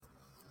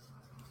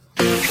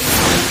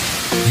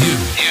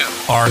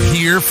are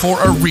here for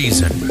a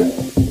reason.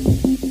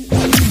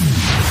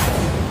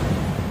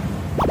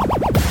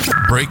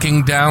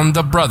 Breaking down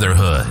the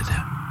brotherhood,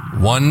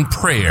 one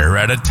prayer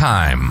at a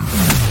time.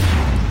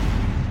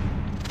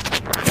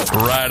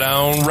 Right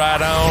on,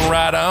 right on,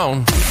 right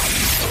on.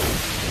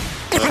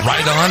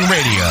 Right On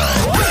Radio.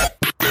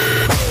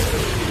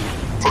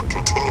 For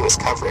continuous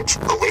coverage,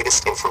 the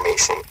latest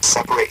information,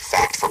 separate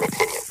fact from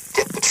opinion.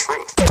 Get the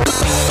truth.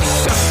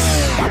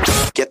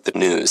 Get the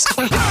news.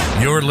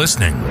 You're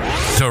listening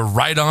to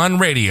Right On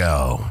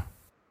Radio.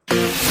 And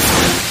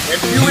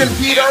you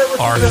indeed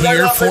are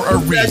here for a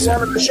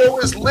reason. The show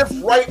is Live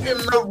Right in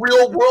the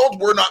Real World.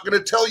 We're not going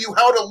to tell you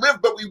how to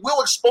live, but we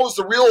will expose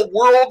the real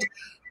world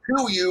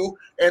to you,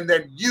 and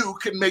then you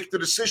can make the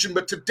decision.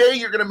 But today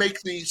you're going to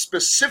make the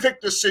specific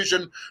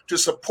decision to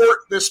support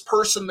this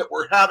person that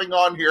we're having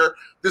on here.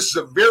 This is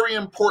a very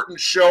important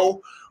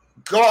show.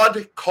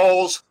 God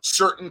calls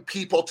certain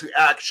people to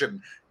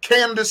action.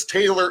 Candace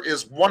Taylor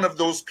is one of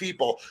those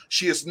people.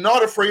 She is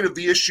not afraid of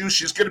the issue.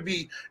 She's going to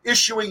be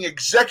issuing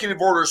executive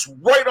orders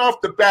right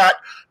off the bat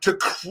to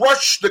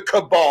crush the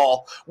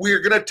cabal. We are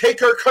going to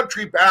take our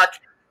country back,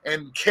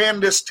 and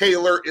Candace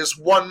Taylor is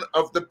one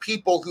of the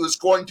people who is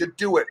going to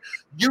do it.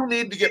 You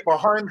need to get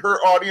behind her,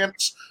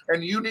 audience,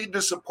 and you need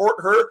to support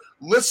her.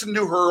 Listen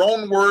to her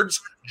own words,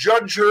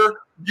 judge her,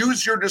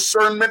 use your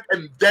discernment,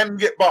 and then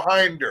get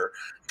behind her.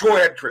 Go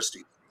ahead,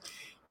 Christy.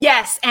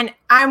 Yes, and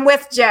I'm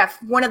with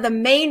Jeff. One of the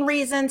main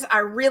reasons I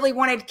really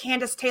wanted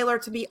Candace Taylor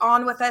to be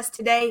on with us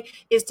today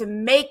is to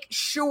make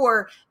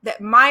sure that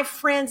my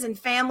friends and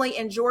family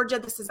in Georgia,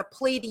 this is a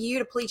plea to you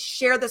to please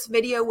share this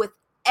video with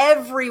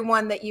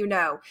everyone that you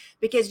know,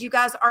 because you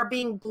guys are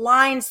being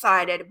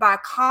blindsided by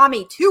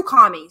two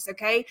commies,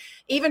 okay?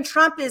 Even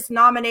Trump is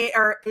nominated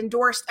or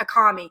endorsed a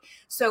commie.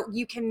 So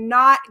you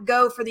cannot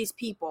go for these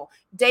people.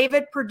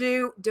 David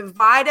Perdue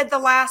divided the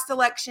last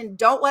election.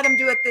 Don't let him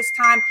do it this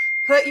time.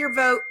 Put your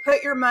vote,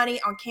 put your money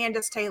on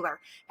Candace Taylor.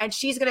 And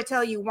she's going to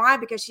tell you why,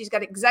 because she's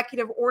got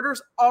executive orders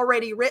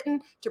already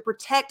written to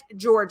protect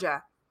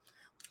Georgia.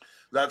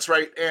 That's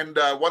right. And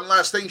one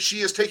last thing,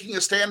 she is taking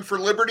a stand for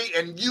liberty,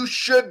 and you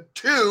should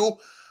too.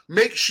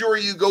 Make sure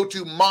you go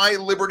to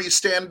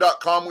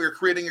mylibertystand.com. We are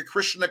creating a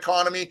Christian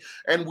economy,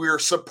 and we're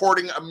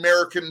supporting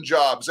American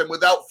jobs. And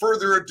without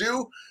further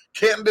ado,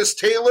 Candace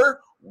Taylor,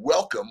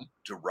 welcome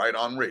to Right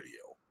On Radio.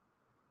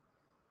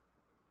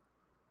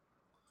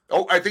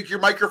 Oh, I think your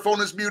microphone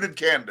is muted,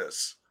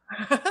 Candace.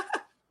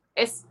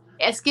 It's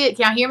good.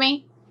 Can y'all hear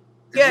me?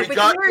 Good. We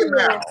got you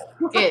now.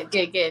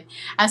 Good.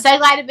 I'm so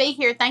glad to be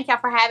here. Thank y'all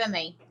for having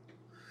me.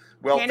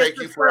 Well, Candace,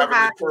 thank you for having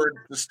the courage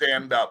to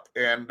stand up.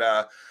 And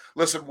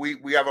listen,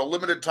 we have a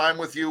limited time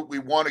with you. We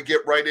want to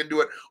get right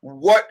into it.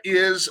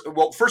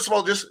 First of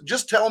all,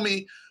 just tell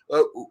me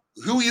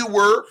who you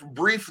were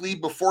briefly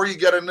before you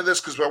get into this,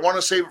 because I want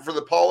to save it for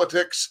the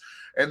politics.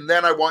 And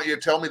then I want you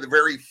to tell me the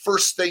very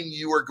first thing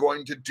you are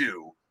going to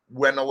do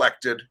when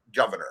elected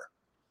governor.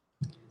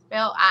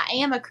 Well, I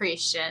am a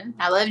Christian.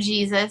 I love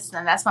Jesus,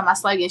 and that's why my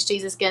slogan is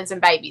Jesus, Guns, and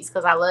Babies,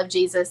 because I love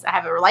Jesus. I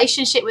have a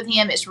relationship with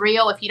him. It's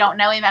real. If you don't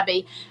know him,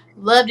 I'd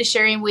love to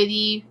share him with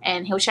you,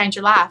 and he'll change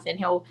your life, and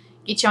he'll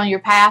get you on your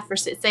path for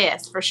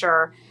success, for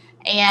sure.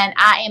 And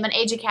I am an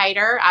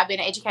educator. I've been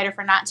an educator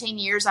for 19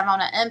 years. I'm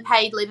on an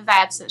unpaid leave of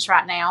absence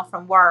right now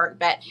from work,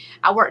 but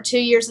I worked 2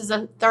 years as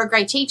a third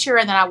grade teacher,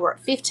 and then I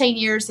worked 15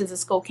 years as a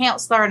school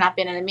counselor, and I've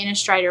been an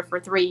administrator for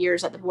 3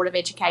 years at the Board of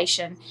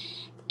Education.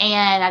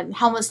 And I'm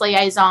homeless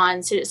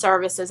liaison, student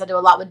services. I do a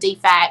lot with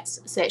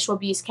DFACS, sexual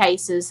abuse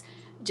cases,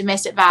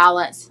 domestic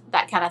violence,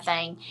 that kind of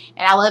thing.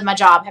 And I love my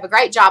job. I have a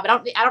great job. I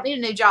don't need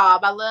a new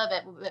job. I love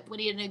it. But we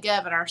need a new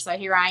governor, so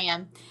here I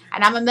am.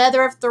 And I'm a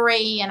mother of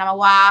 3, and I'm a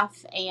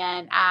wife,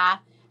 and I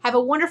have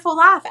a wonderful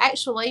life,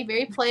 actually,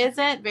 very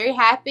pleasant, very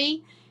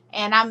happy.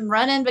 And I'm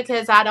running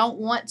because I don't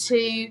want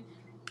to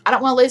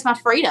lose my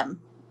freedom.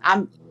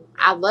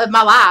 I love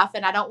my life,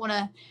 and I don't want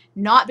to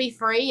not be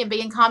free and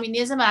be in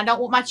communism, and I don't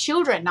want my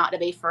children not to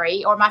be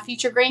free or my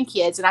future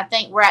grandkids. And I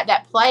think we're at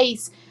that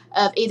place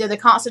of either the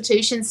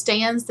Constitution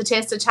stands the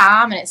test of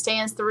time and it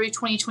stands through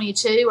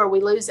 2022, or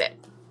we lose it.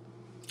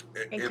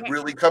 It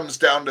really comes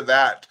down to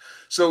that.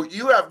 So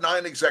you have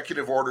 9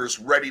 executive orders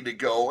ready to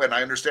go, and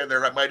I understand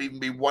there might even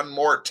be one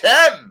more.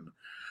 10!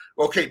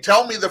 Okay,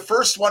 tell me the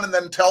first one and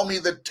then tell me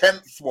the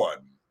 10th one.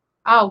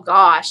 Oh,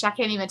 gosh, I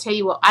can't even tell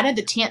you what. I know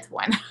the 10th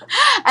one.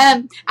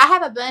 I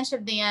have a bunch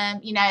of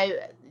them,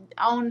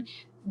 on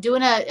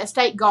doing a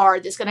state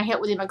guard that's going to help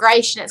with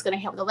immigration. It's going to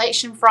help with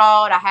election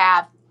fraud. I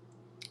have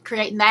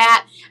creating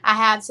that. I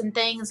have some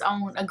things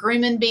on a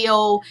grooming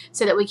bill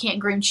so that we can't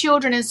groom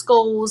children in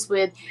schools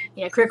with,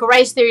 critical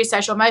race theory,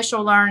 social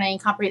emotional learning,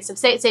 comprehensive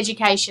sex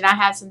education. I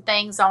have some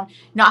things on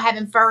not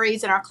having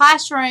furries in our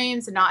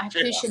classrooms and not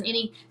pushing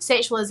any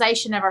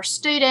sexualization of our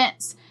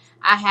students.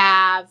 I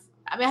have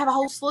a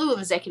whole slew of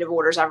executive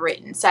orders I've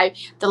written. So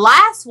the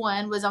last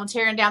one was on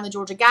tearing down the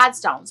Georgia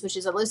Guidestones, which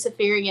is a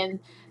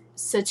Luciferian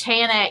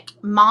satanic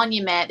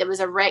monument that was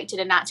erected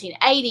in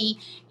 1980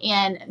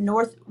 in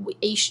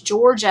northeast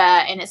Georgia,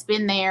 and it's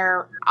been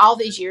there all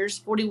these years,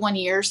 41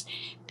 years,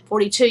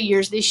 42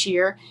 years this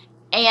year.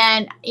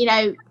 And, you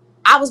know,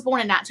 I was born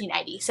in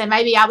 1980, so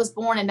maybe I was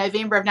born in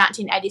November of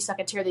 1980 so I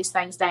could tear these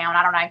things down.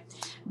 I don't know.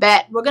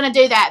 But we're going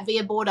to do that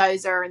via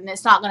bulldozer, and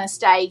it's not going to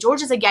stay.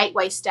 Georgia's a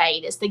gateway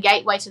state. It's the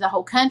gateway to the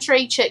whole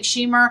country. Chuck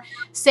Schumer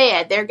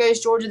said, there goes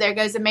Georgia, there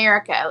goes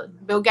America.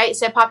 Bill Gates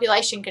said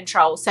population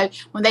control. So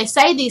when they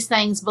say these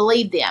things,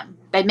 believe them.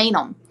 They mean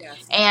them.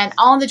 Yes. And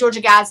on the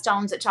Georgia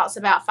Guidestones, it talks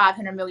about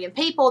 500 million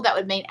people. That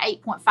would mean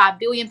 8.5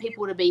 billion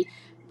people to be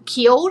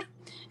killed.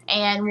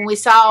 And when we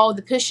saw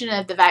the pushing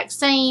of the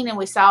vaccine, and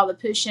we saw the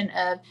pushing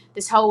of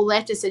this whole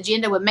leftist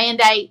agenda with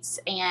mandates,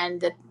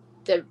 and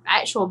the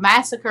actual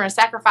massacre and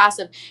sacrifice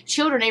of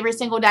children every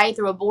single day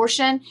through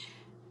abortion,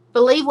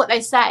 believe what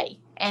they say.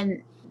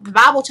 And the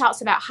Bible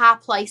talks about high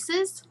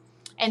places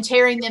and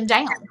tearing them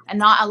down and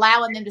not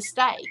allowing them to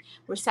stay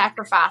with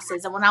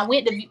sacrifices. And when I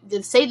went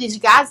to see these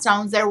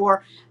Guidestones, there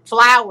were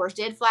flowers,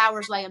 dead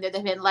flowers laying there.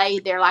 They've been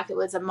laid there like it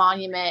was a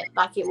monument,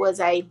 like it was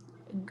a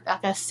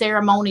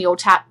ceremonial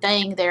type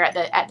thing there at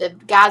the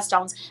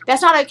Guidestones.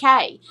 That's not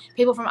okay.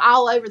 People from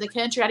all over the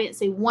country. I didn't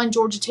see one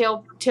Georgia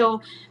tag.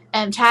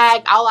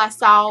 All I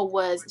saw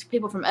was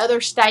people from other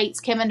states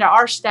coming to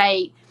our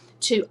state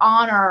to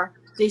honor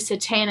these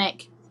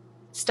satanic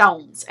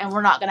stones, and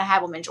we're not going to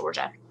have them in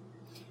Georgia.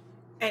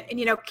 And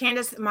you know,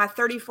 Candace, my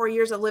 34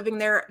 years of living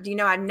there, do you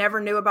know, I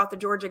never knew about the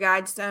Georgia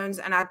Guidestones,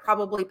 and I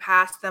probably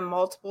passed them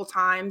multiple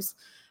times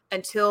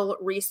until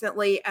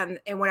recently. And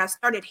when I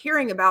started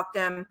hearing about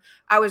them,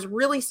 I was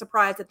really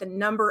surprised at the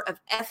number of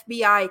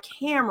FBI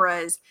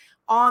cameras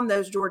on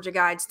those Georgia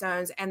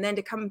Guidestones, and then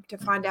to come to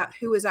find out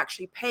who is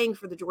actually paying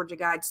for the Georgia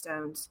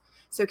Guidestones.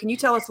 So can you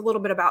tell us a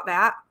little bit about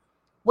that?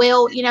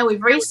 Well, you know,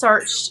 we've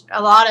researched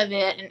a lot of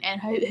it, and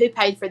who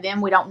paid for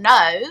them, we don't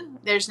know.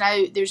 There's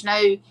no,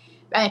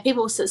 I mean,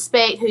 people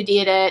suspect who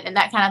did it and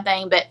that kind of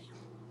thing, but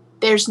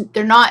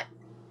they're not,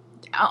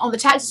 on the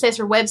tax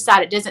assessor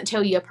website, it doesn't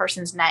tell you a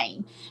person's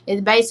name. It's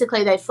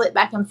basically they flip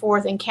back and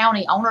forth in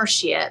county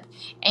ownership,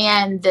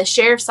 and the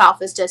sheriff's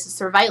office does the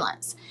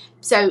surveillance.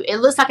 So it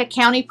looks like a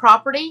county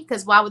property,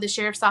 because why would the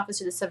sheriff's office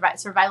do the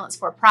surveillance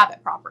for a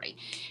private property?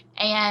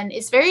 And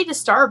it's very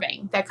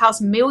disturbing. That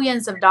costs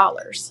millions of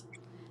dollars.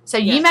 So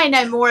Yes. You may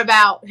know more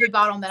about who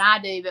bought them than I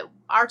do, but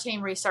our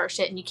team researched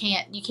it, and you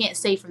can't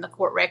see from the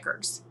court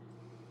records.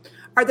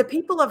 Are the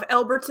people of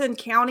Elberton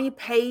County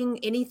paying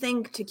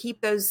anything to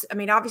keep those? I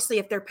mean, obviously,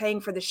 if they're paying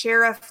for the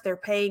sheriff, they're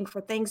paying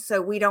for things.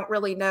 So we don't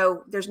really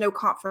know. There's no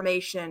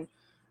confirmation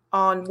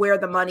on where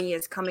the money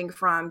is coming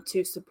from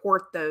to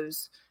support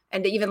those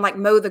and to even like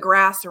mow the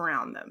grass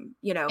around them.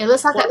 You know, It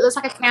looks like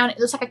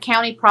a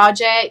county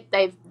project.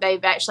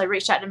 They've actually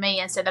reached out to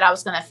me and said that I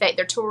was going to affect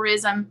their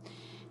tourism,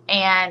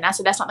 and I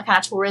said that's not the kind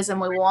of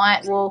tourism we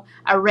want. We'll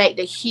erect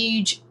a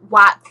huge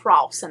white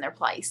cross in their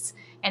place,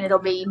 and it'll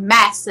be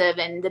massive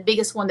and the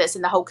biggest one that's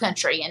in the whole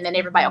country, and then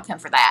everybody will come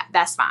for that.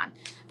 That's fine.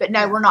 But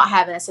no, we're not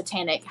having a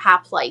satanic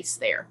high place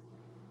there.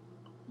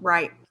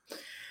 right.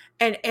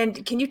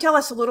 And can you tell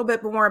us a little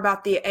bit more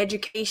about the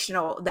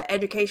educational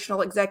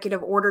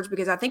executive orders?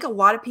 Because I think a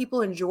lot of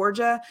people in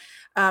Georgia,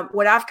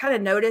 what I've kind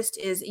of noticed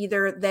is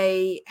either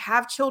they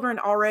have children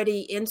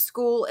already in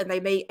school and they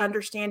may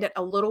understand it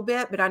a little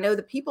bit, but I know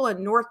the people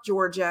in North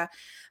Georgia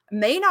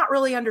may not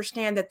really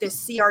understand that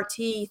this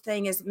CRT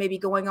thing is maybe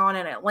going on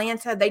in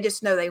Atlanta. They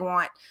just know they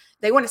want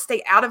to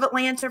stay out of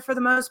Atlanta for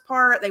the most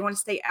part. They want to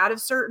stay out of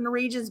certain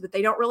regions, but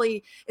they don't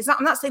really,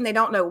 I'm not saying they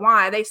don't know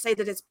why. They say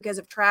that it's because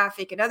of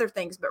traffic and other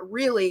things, but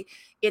really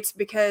it's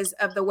because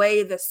of the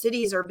way the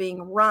cities are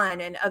being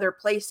run in other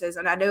places.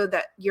 And I know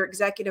that your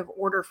executive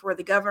order for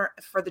the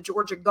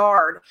Georgia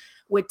Guard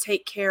would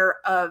take care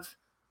of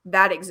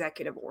that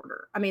executive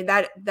order. I mean,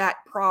 that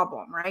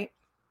problem, right?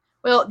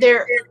 Well,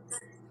 there's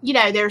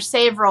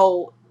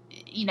several,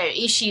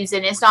 issues,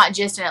 and it's not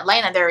just in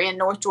Atlanta. They're in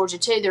North Georgia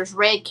too. There's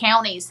red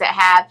counties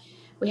that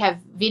we have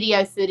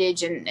video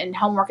footage and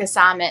homework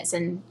assignments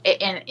and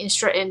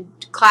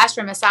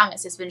classroom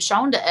assignments that's been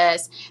shown to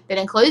us that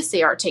includes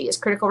CRT. It's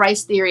critical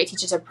race theory. It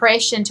teaches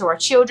oppression to our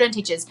children,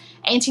 teaches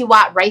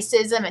anti-white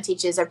racism. It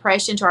teaches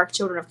oppression to our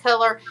children of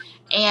color.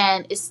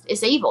 And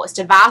it's evil. It's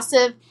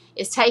divisive.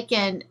 It's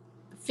taken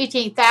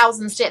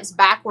 15,000 steps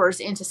backwards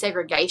into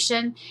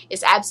segregation.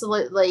 It's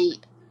absolutely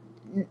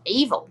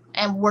evil,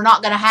 and we're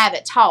not going to have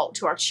it taught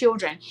to our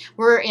children.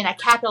 We're in a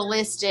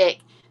capitalistic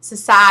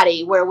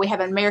society where we have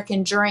an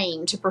American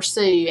dream to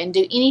pursue and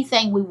do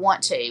anything we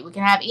want to. We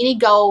can have any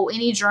goal,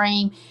 any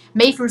dream.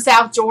 Me from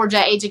South Georgia,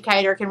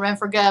 educator, can run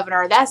for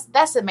governor.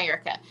 That's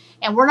America,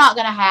 and we're not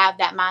going to have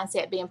that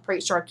mindset being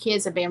preached to our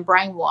kids and being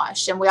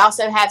brainwashed. And we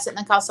also have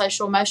something called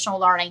social emotional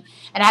learning,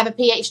 and I have a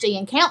PhD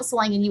in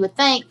counseling, and you would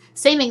think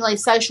seemingly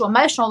social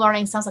emotional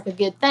learning sounds like a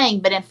good thing,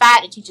 but in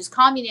fact it teaches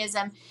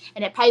communism,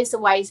 and it paves the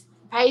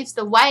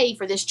way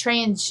for this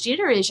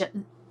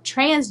transgenderism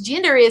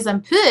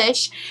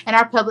push in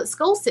our public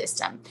school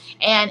system,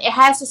 and it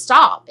has to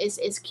stop.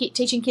 It's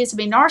teaching kids to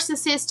be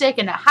narcissistic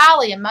and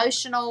highly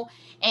emotional,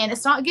 and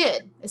it's not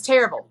good. It's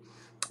terrible.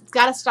 It's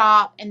got to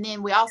stop. And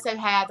then we also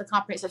have the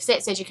comprehensive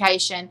sex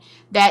education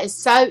that is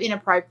so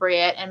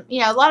inappropriate. And,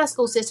 a lot of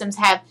school systems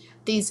have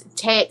these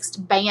texts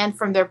banned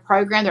from their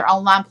program, their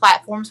online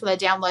platforms where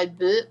they download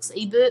books,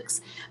 ebooks,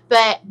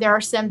 but there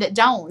are some that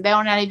don't.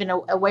 They're not even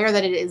aware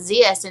that it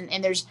exists.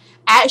 And there's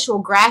actual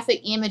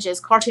graphic images,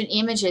 cartoon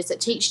images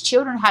that teach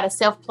children how to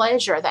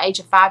self-pleasure at the age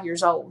of 5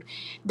 years old.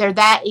 They're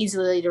that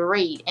easily to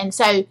read. And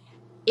so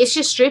it's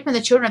just stripping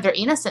the children of their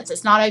innocence.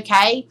 It's not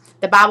okay.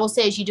 The Bible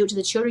says you do it to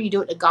the children, you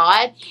do it to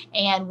God,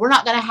 and we're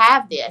not going to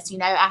have this.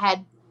 I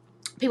had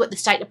people at the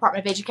State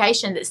Department of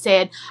Education that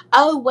said,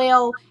 oh,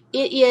 well,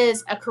 it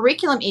is a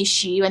curriculum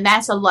issue, and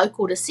that's a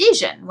local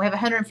decision. We have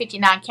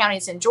 159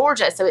 counties in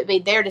Georgia, so it'd be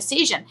their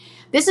decision.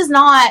 This is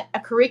not a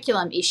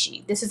curriculum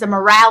issue. This is a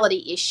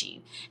morality issue,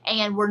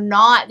 and we're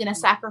not going to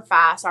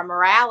sacrifice our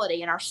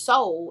morality and our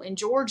soul in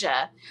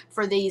Georgia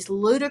for these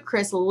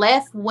ludicrous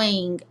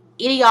left-wing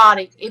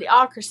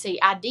idiocracy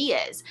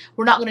ideas.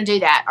 We're not going to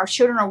do that. Our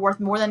children are worth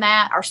more than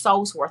that. Our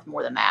soul's worth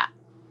more than that.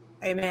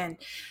 Amen.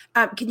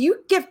 Can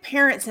you give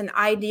parents an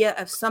idea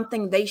of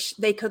something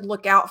they could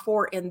look out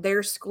for in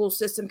their school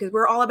system? Because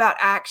we're all about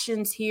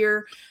actions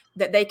here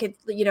that they could,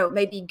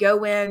 maybe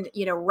go in,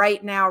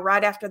 right now,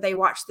 right after they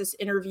watch this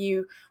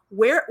interview.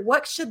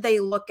 What should they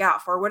look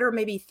out for? What are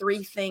maybe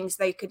 3 things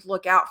they could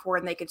look out for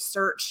and they could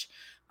search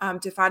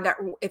to find out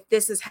if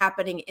this is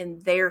happening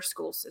in their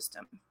school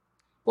system?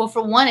 Well,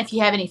 for one, if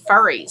you have any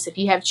furries, if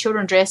you have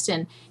children dressed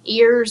in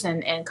ears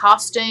and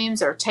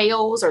costumes or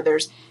tails, or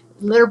there's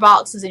litter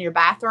boxes in your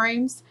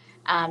bathrooms,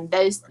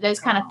 those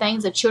kind of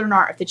things, if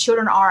the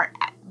children aren't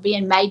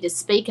being made to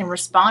speak and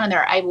respond, and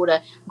they're able to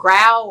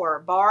growl or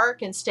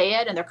bark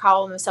instead, and they're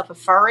calling themselves a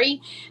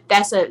furry,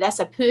 that's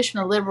a push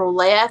from the liberal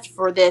left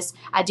for this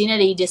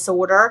identity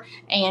disorder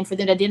and for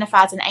them to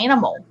identify as an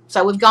animal.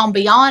 So we've gone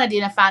beyond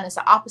identifying as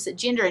the opposite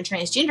gender in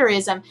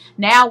transgenderism.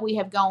 Now we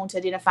have gone to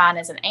identifying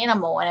as an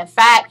animal. And in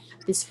fact,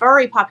 this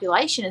furry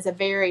population is a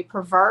very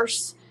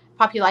perverse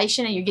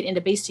population, and you're getting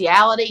into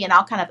bestiality and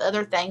all kind of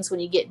other things when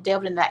you get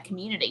delved into that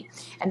community.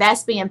 And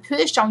that's being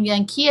pushed on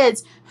young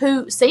kids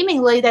who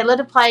seemingly they love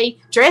to play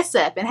dress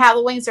up, and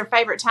Halloween's their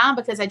favorite time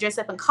because they dress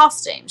up in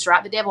costumes,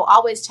 right? The devil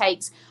always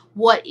takes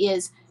what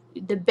is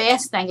the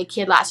best thing a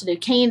kid likes to do,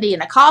 candy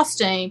and a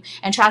costume,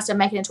 and tries to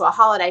make it into a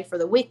holiday for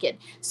the wicked.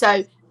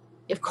 So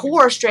of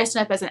course,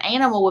 dressing up as an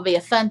animal would be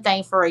a fun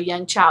thing for a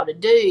young child to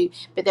do,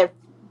 but they're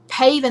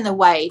paving the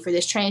way for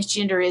this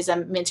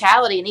transgenderism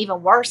mentality, and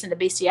even worse, into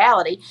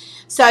bestiality.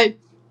 So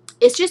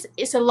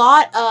it's a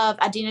lot of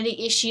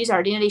identity issues. Our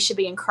identity should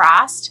be in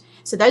Christ.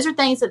 So those are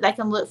things that they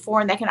can look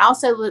for, and they can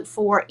also look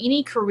for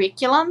any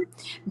curriculum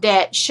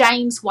that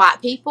shames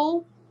white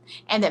people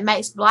and that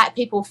makes black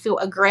people feel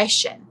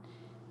aggression,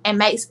 and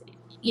makes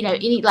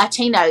any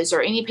Latinos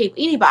or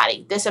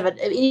anybody that's of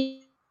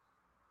any.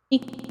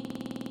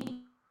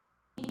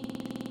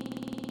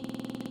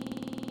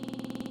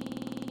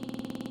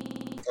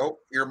 Oh,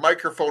 your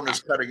microphone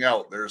is cutting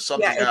out. There's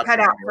something happening. Yeah, it cut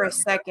out for a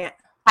second.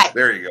 Hey,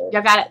 there you go.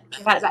 Y'all got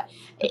it back.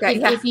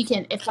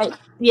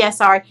 Okay,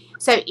 sorry.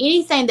 So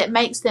anything that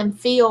makes them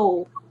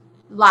feel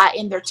like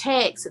in their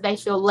text they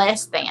feel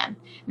less than,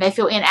 they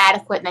feel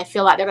inadequate, and they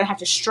feel like they're going to have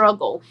to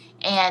struggle,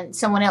 and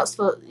someone else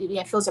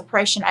feels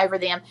oppression over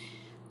them.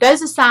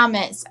 Those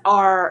assignments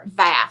are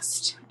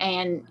vast,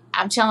 and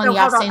I'm telling you,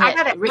 I've seen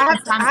it.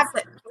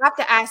 I have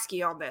to ask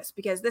you on this,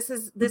 because this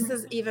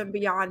is even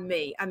beyond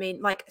me. I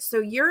mean, so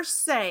you're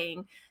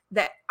saying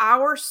that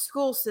our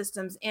school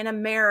systems in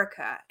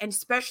America, and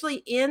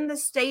especially in the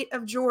state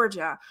of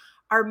Georgia,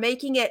 are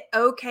making it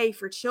okay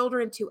for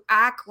children to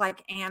act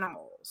like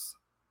animals.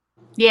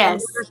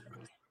 Yes.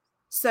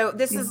 So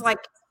this is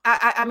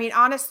I mean,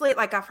 honestly,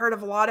 I've heard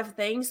of a lot of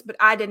things, but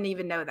I didn't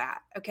even know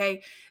that.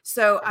 Okay.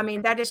 So, I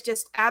mean, that is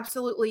just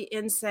absolutely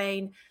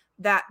insane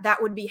that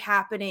would be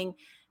happening.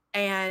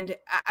 And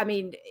I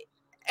mean,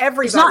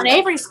 everybody. It's not in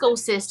every school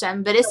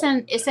system, but it's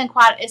in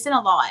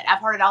a lot.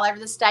 I've heard it all over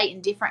the state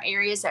in different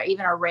areas. There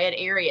even are red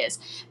areas.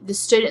 The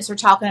students are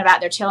talking about,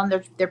 they're telling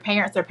their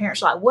parents are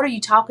like, what are you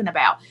talking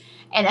about?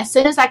 And as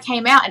soon as I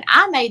came out, and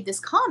I made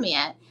this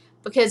comment,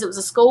 because it was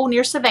a school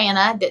near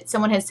Savannah that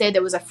someone had said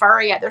there was a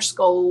furry at their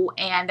school,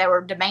 and they were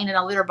demanding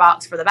a litter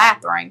box for the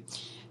bathroom.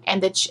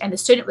 And the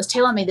student was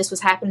telling me this was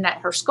happening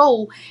at her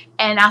school.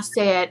 And I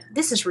said,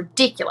 this is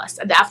ridiculous.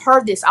 I've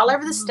heard this all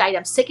over the state.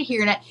 I'm sick of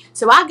hearing it.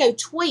 So I go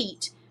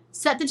tweet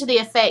something to the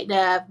effect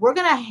of, we're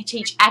going to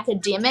teach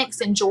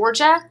academics in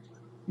Georgia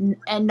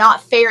and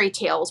not fairy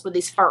tales with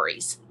these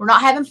furries. We're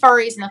not having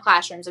furries in the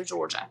classrooms of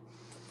Georgia.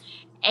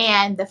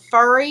 And the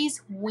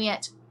furries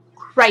went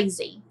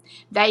crazy.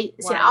 They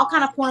sent all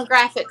kind of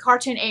pornographic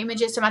cartoon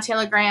images to my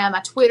Telegram,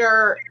 my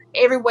Twitter,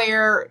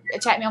 everywhere,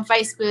 attacked me on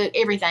Facebook,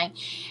 everything.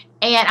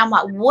 And I'm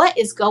like, what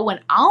is going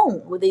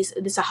on with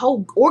this a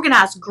whole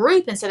organized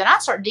group? And so then I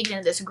started digging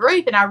into this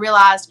group, and I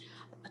realized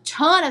a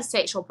ton of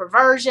sexual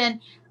perversion.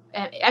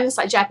 And it's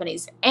like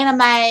Japanese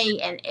anime,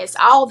 and it's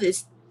all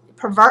this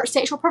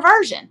sexual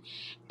perversion.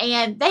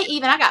 And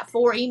I got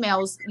 4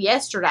 emails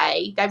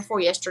day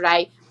before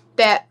yesterday,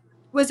 that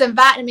was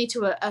inviting me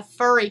to a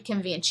furry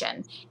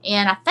convention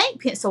in, I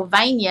think,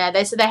 Pennsylvania.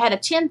 They said they had a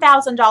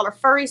 $10,000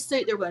 furry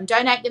suit they were going to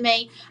donate to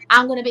me.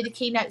 I'm going to be the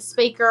keynote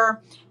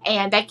speaker,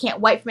 and they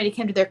can't wait for me to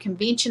come to their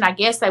convention. I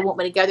guess they want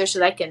me to go there so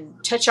they can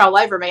touch all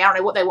over me. I don't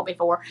know what they want me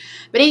for.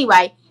 But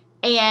anyway,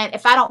 and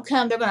if I don't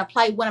come, they're going to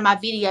play one of my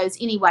videos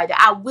anyway, that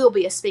I will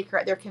be a speaker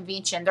at their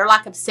convention. They're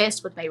like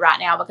obsessed with me right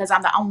now because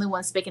I'm the only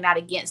one speaking out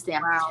against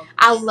them. Wow.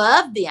 I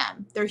love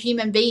them. They're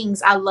human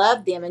beings. I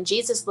love them, and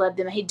Jesus loved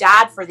them, and he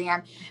died for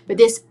them. But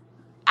this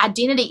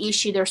identity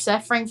issue they're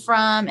suffering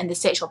from, and the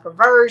sexual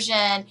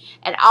perversion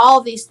and all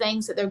these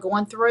things that they're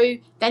going through,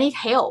 they need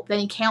help. They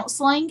need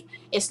counseling.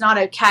 It's not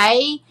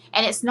okay.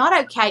 And it's not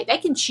okay. They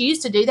can choose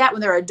to do that when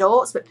they're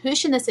adults, but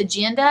pushing this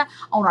agenda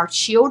on our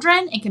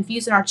children and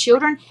confusing our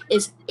children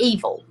is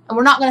evil. And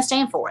we're not going to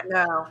stand for it.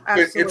 No,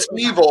 absolutely. It's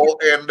evil,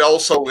 and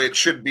also it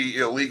should be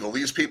illegal.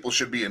 These people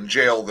should be in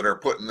jail that are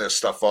putting this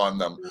stuff on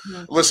them.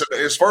 Mm-hmm. Listen,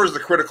 as far as the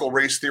critical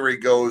race theory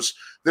goes,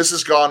 this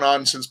has gone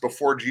on since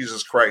before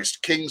Jesus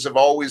Christ. Kings have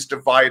always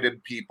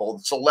divided people.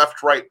 It's a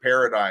left-right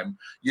paradigm.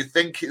 You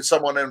think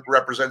someone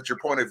represents your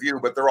point of view,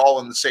 but they're all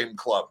in the same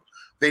club.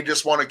 They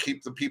just want to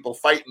keep the people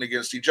fighting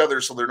against each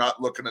other, so they're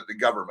not looking at the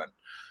government.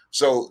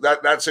 So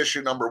that's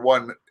issue number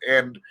one.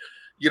 And,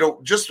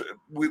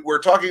 we're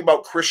talking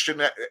about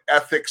Christian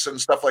ethics and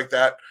stuff like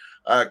that,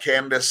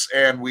 Candace,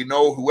 and we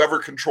know whoever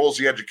controls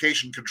the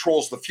education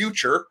controls the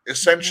future,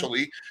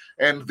 essentially,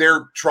 and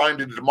they're trying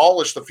to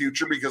demolish the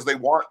future because they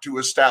want to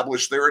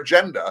establish their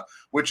agenda,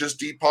 which is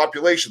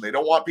depopulation. They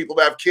don't want people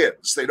to have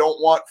kids. They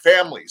don't want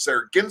families.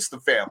 They're against the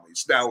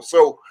families now.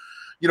 So,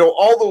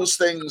 all those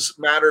things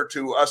matter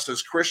to us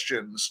as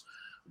Christians,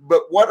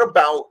 but what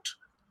about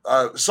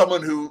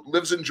someone who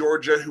lives in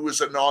Georgia who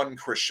is a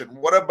non-Christian?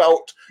 What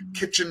about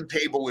kitchen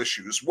table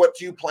issues? What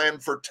do you plan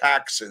for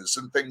taxes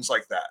and things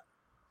like that?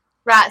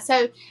 Right.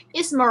 So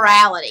it's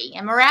morality,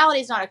 and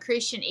morality is not a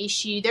Christian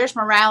issue. There's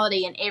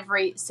morality in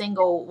every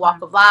single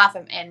walk of life,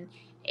 and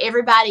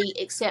everybody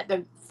except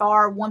the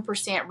far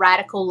 1%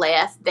 radical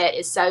left that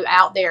is so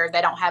out there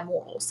they don't have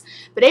morals.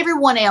 But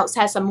everyone else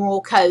has a moral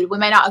code. We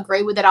may not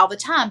agree with it all the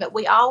time, but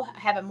we all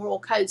have a moral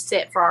code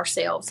set for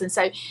ourselves. And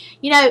so,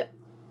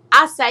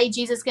 I say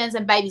Jesus, guns,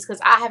 and babies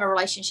because I have a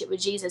relationship with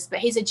Jesus, but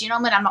he's a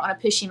gentleman. I'm not going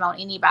to push him on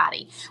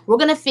anybody. We're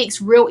going to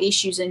fix real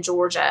issues in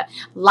Georgia,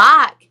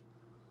 like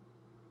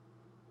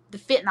the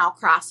fentanyl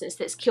crisis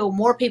that's killed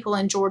more people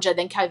in Georgia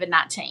than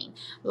COVID-19,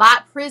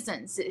 like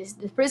prisons,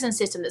 the prison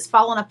system that's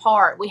fallen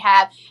apart. We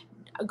have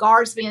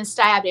guards being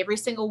stabbed every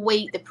single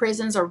week. The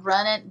prisons are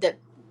running, the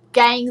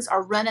gangs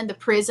are running the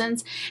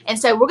prisons. And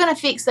so we're going to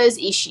fix those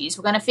issues.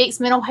 We're going to fix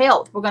mental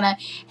health. We're going to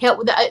help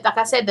with, like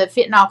I said, the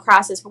fentanyl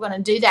crisis. We're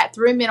going to do that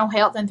through mental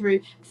health and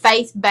through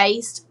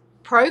faith-based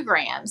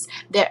programs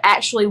that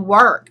actually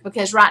work.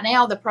 Because right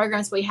now, the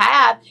programs we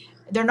have,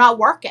 they're not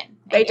working.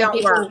 They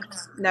don't work.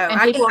 No,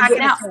 I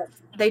can out.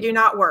 They do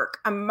not work.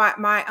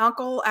 My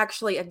uncle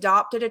actually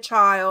adopted a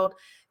child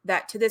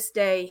that to this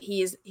day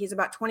he's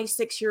about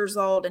 26 years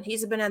old, and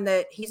he's been in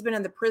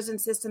the prison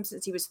system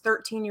since he was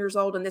 13 years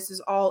old, and this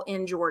is all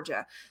in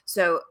Georgia.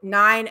 So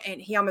and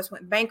he almost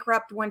went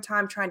bankrupt one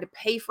time trying to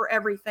pay for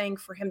everything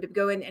for him to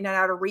go in and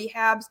out of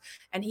rehabs,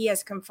 and he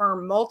has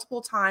confirmed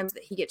multiple times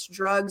that he gets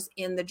drugs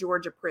in the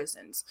Georgia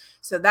prisons.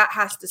 So that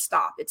has to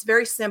stop. It's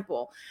very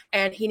simple,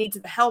 and he needs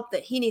the help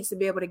that he needs to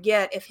be able to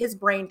get if his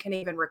brain can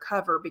even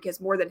recover,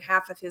 because more than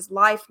half of his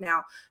life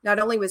now, not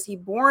only was he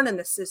born in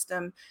the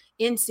system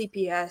in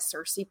CPS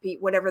or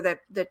CP, whatever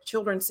the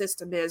children's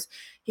system is,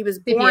 he was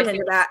born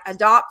into that,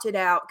 adopted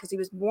out because he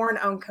was born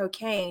on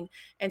cocaine.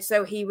 And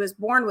so he was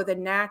born with a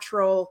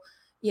natural,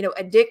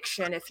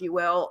 addiction, if you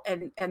will.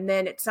 And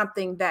then it's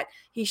something that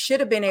he should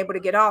have been able to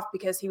get off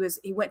because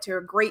he went to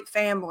a great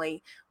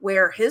family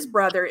where his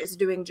brother is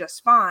doing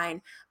just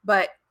fine,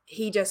 but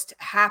he just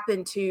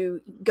happened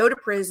to go to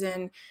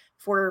prison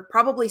for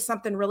probably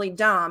something really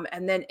dumb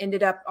and then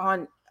ended up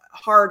on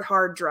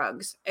hard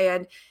drugs.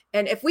 And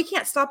if we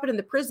can't stop it in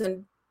the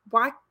prison,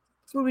 why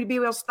would we be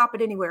able to stop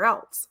it anywhere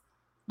else?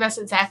 That's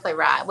exactly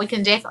right. We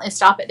can definitely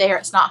stop it there.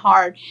 It's not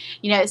hard.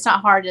 It's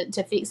not hard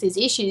to fix these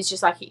issues,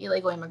 just like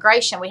illegal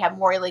immigration. We have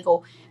more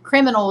illegal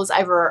criminals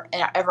over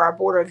our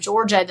border of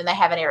Georgia than they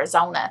have in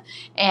Arizona.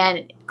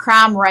 And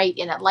crime rate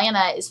in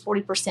Atlanta is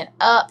 40%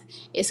 up.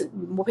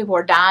 More people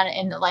are dying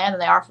in Atlanta than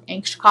they are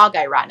in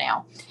Chicago right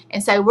now.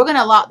 And so we're going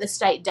to lock the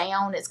state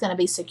down. It's going to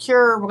be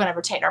secure. We're going to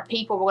protect our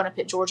people. We're going to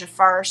put Georgia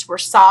first. We're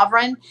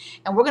sovereign.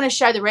 And we're going to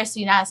show the rest of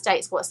the United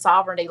States what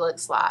sovereignty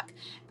looks like,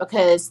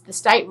 because the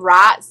state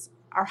rights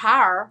are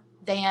higher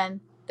than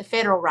the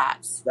federal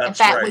rights. That's in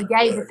fact, right. We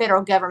gave the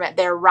federal government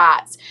their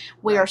rights.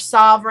 We are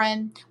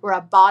sovereign. We're a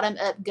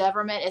bottom-up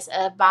government. It's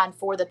of, by, and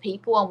for the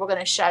people, and we're going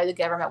to show the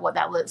government what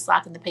that looks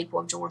like in the people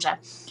of Georgia.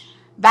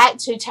 Back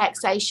to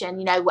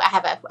taxation, I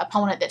have an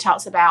opponent that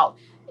talks about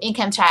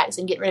income tax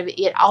and getting rid of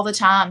it all the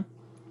time.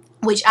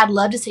 which I'd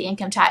love to see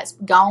income tax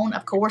gone.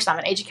 Of course, I'm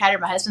an educator.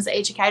 My husband's an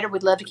educator.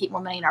 We'd love to keep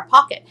more money in our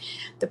pocket.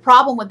 The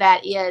problem with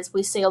that is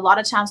we see a lot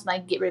of times when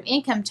they get rid of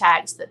income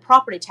tax, that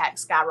property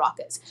tax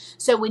skyrockets.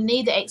 So we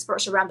need the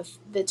experts around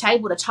the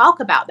table to talk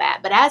about that.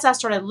 But as I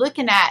started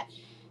looking at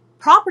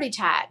property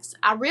tax,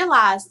 I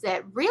realized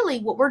that really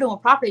what we're doing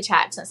with property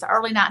tax since the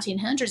early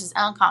 1900s is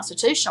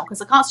unconstitutional, because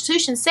the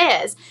Constitution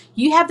says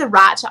you have the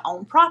right to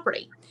own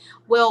property.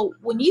 Well,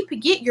 when you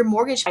get your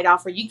mortgage paid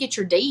off or you get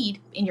your deed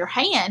in your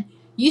hand,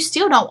 you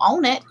still don't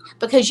own it,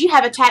 because you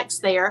have a tax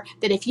there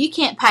that if you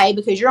can't pay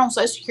because you're on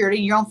Social Security,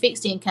 you're on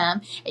fixed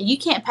income, and you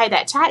can't pay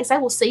that tax, they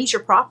will seize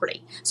your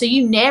property. So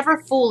you never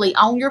fully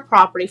own your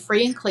property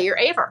free and clear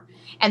ever.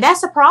 And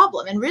that's a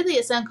problem. And really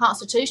it's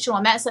unconstitutional,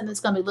 and that's something that's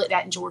going to be looked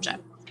at in Georgia.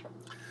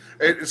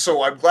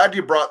 So I'm glad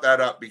you brought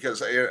that up,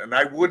 because, and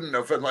I wouldn't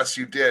have unless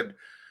you did,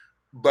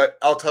 but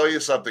I'll tell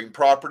you something,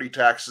 property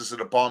tax is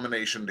an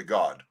abomination to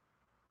God.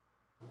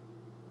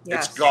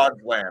 Yes. It's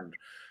God's land.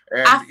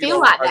 And, I feel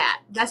like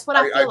that. That's what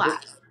I feel like.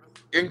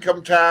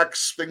 Income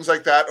tax, things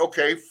like that.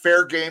 Okay,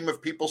 fair game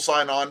if people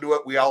sign on to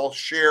it. We all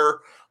share.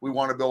 We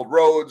want to build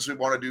roads. We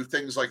want to do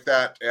things like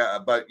that.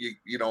 But,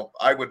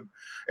 I would,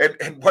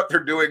 and what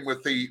they're doing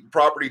with the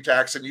property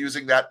tax and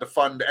using that to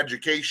fund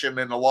education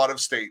in a lot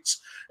of states.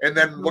 And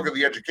then look at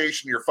the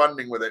education you're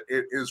funding with it.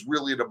 It is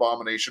really an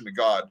abomination to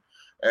God.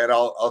 And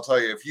I'll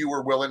tell you, if you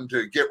were willing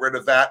to get rid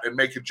of that and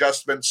make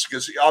adjustments,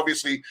 because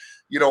obviously,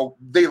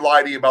 they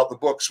lie to you about the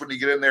books. When you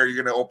get in there,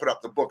 you're going to open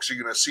up the books.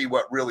 You're going to see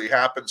what really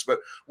happens. But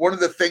one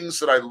of the things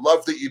that I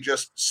love that you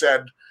just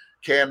said,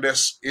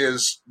 Candace,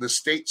 is the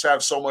states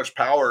have so much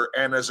power.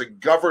 And as a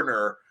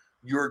governor,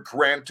 you're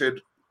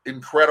granted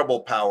incredible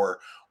power.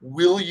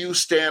 Will you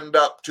stand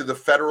up to the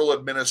federal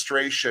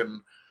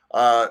administration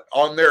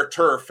on their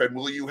turf? And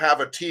will you have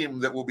a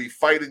team that will be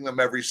fighting them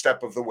every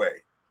step of the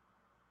way?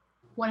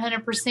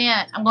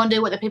 100%. I'm going to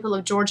do what the people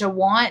of Georgia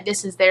want.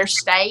 This is their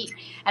state,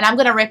 and I'm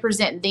going to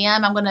represent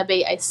them. I'm going to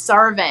be a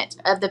servant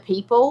of the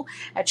people,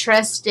 a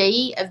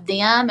trustee of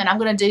them, and I'm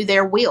going to do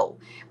their will.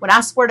 When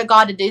I swear to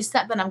God to do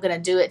something, I'm going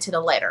to do it to the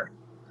letter.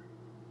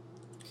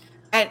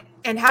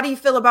 And how do you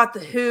feel about the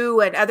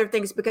WHO and other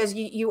things? Because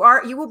you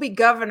will be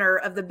governor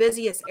of the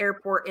busiest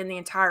airport in the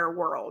entire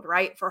world,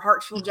 right? For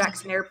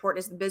Hartsfield-Jackson Airport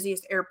is the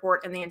busiest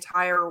airport in the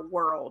entire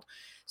world.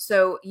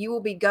 So you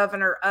will be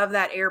governor of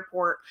that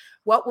airport.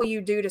 What will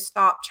you do to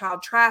stop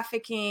child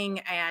trafficking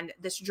and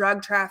this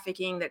drug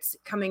trafficking that's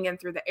coming in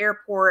through the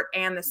airport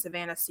and the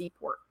Savannah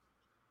Seaport?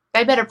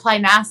 They better play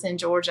nice in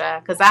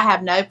Georgia, because I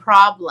have no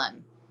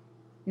problem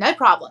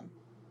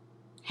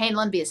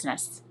handling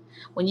business.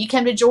 When you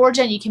come to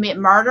Georgia and you commit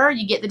murder,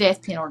 you get the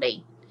death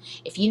penalty.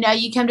 If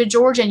you come to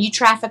Georgia and you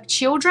traffic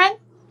children,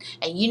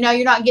 and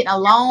you're not getting a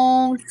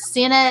long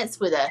sentence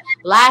with a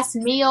last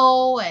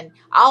meal and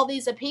all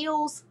these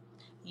appeals,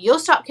 you'll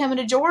stop coming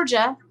to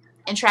Georgia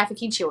and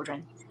trafficking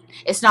children.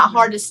 It's not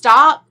hard to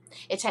stop.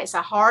 It takes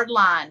a hard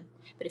line.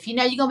 But if you're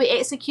going to be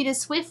executed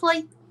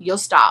swiftly, you'll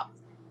stop.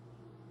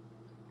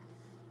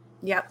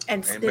 Yep.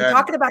 And then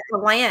talking about the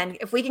land,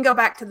 if we can go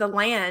back to the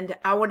land,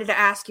 I wanted to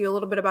ask you a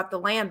little bit about the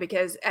land,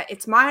 because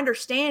it's my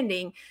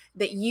understanding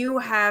that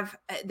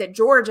that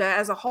Georgia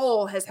as a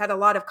whole has had a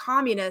lot of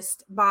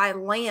communists buy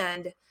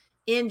land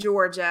in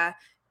Georgia,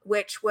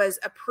 which was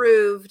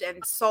approved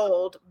and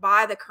sold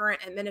by the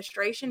current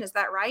administration. Is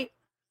that right?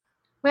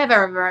 We have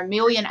over 1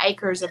 million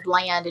acres of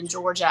land in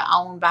Georgia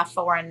owned by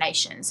foreign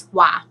nations.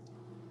 Why?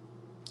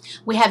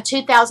 We have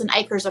 2,000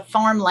 acres of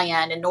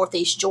farmland in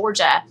northeast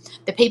Georgia.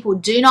 The people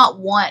do not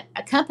want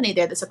a company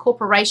there. There's a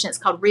corporation. It's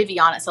called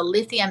Rivian. It's a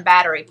lithium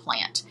battery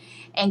plant.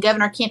 And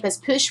Governor Kemp has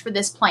pushed for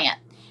this plant.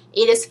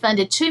 It is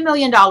funded $2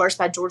 million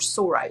by George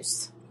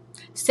Soros,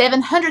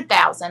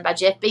 $700,000 by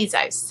Jeff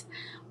Bezos,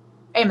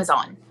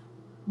 Amazon.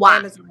 Why?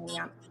 Amazon,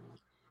 yeah.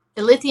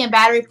 The lithium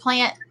battery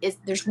plant,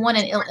 there's one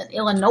in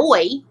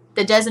Illinois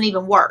that doesn't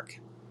even work.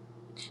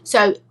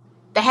 So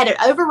they had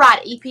to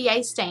override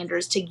EPA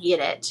standards to get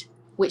it,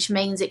 which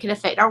means it could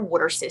affect our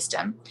water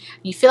system.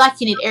 You feel like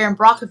you need Aaron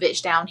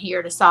Brockovich down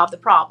here to solve the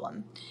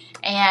problem.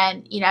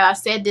 And, I've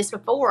said this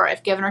before,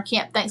 if Governor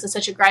Kemp thinks it's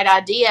such a great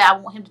idea, I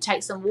want him to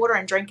take some water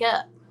and drink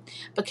up,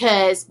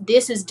 because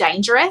this is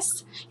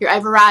dangerous. You're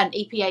overriding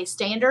EPA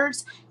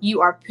standards.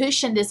 You are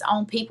pushing this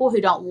on people who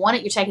don't want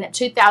it. You're taking up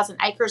 2,000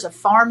 acres of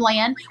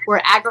farmland. We're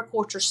an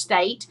agriculture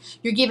state.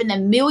 You're giving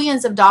them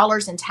millions of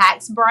dollars in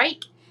tax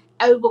break.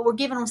 Oh, but we're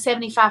giving them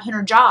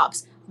 7,500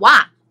 jobs.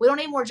 Why? We don't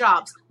need more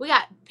jobs. We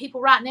got people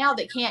right now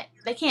that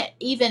can't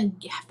even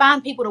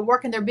find people to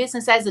work in their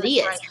business as it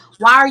is.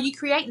 Why are you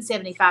creating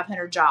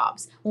 7,500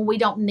 jobs when we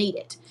don't need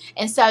it?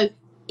 And so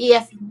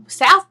if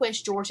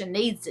Southwest Georgia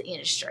needs the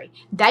industry,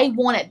 they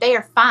want it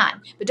there,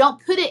 fine. But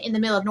don't put it in the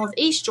middle of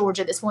Northeast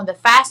Georgia, that's one of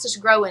the fastest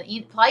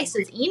growing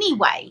places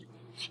anyway,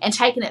 and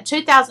taking up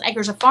 2,000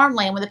 acres of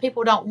farmland when the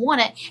people don't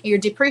want it, and you're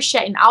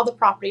depreciating all the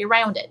property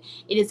around it.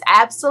 It is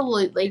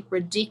absolutely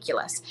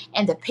ridiculous.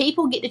 And the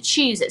people get to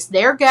choose. It's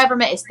their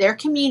government. It's their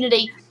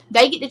community.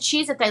 They get to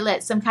choose if they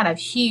let some kind of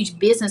huge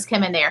business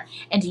come in there.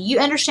 And do you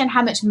understand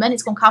how much money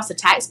it's going to cost the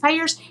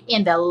taxpayers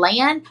in the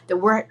land that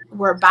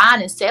we're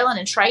buying and selling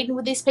and trading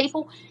with these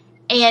people?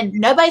 And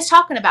nobody's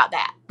talking about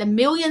that. The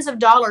millions of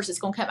dollars that's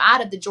going to come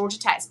out of the Georgia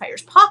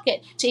taxpayers'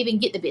 pocket to even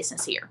get the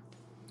business here.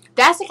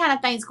 That's the kind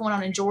of things going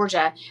on in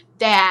Georgia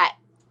that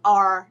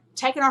are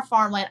taking our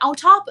farmland, on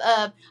top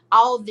of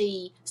all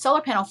the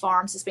solar panel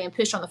farms that's being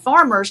pushed on the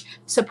farmers,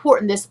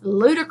 supporting this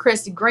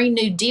ludicrous Green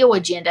New Deal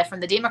agenda from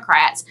the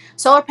Democrats.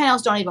 Solar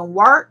panels don't even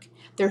work.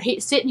 They're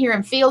sitting here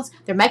in fields.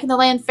 They're making the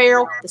land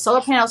feral. The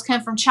solar panels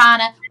come from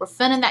China. We're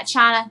funding that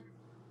China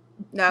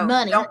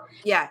money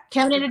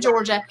coming into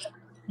Georgia.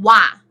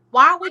 Why?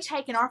 Why are we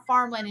taking our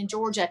farmland in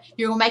Georgia?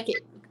 You're going to make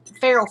it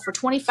feral for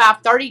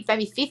 25, 30,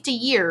 maybe 50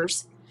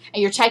 years,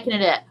 and you're taking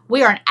it up.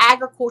 We are an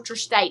agriculture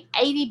state,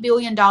 $80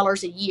 billion a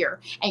year,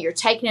 and you're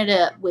taking it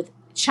up with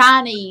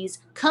Chinese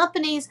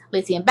companies,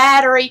 lithium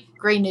battery,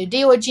 Green New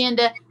Deal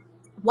agenda.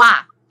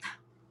 Why?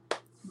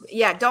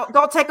 Yeah,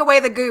 don't take away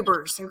the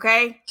goobers,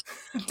 okay?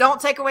 Don't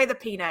take away the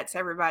peanuts,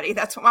 everybody.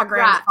 That's what my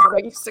grandfather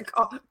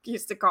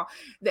used to call.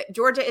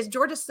 Georgia, is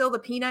Georgia still the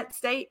peanut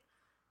state?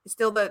 It's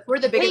still we're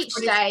the peach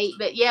state,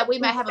 but yeah, we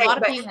may have a lot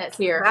of peanuts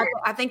here.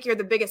 I think you're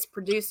the biggest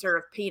producer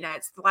of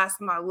peanuts. The last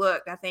time I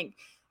looked, I think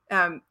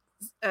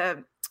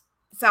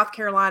South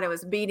Carolina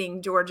was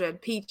beating Georgia in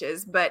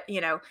peaches, but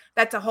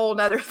that's a whole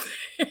nother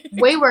thing.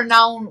 We were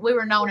known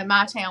in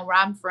my town where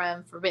I'm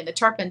from for being the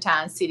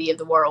turpentine city of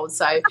the world.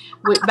 So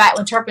back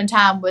when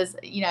turpentine was,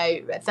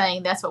 a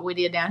thing, that's what we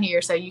did down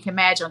here. So you can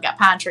imagine, we got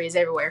pine trees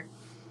everywhere.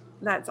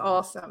 That's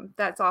awesome.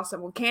 That's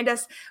awesome. Well,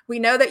 Candace, we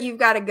know that you've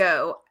got to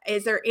go.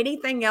 Is there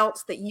anything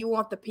else that you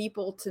want the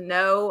people to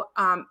know?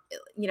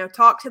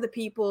 Talk to the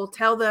people,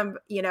 tell them,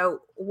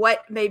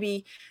 what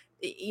maybe,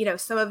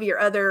 some of your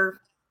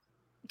other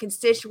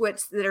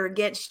constituents that are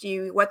against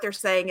you, what they're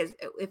saying is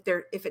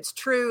if it's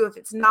true, if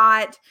it's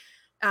not.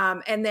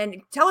 And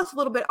then tell us a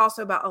little bit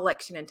also about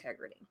election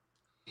integrity.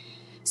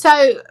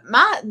 So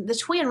the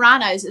twin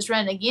rhinos that's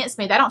running against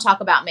me, they don't talk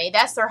about me.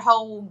 That's their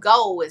whole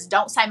goal, is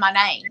don't say my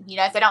name.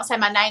 If they don't say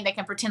my name, they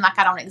can pretend like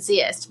I don't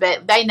exist.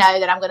 But they know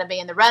that I'm going to be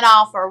in the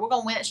runoff, or we're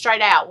going to win it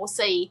straight out. We'll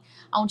see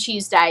on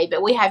Tuesday.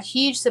 But we have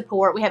huge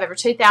support. We have over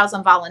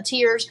 2,000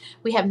 volunteers.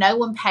 We have no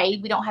one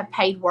paid. We don't have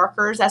paid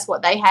workers. That's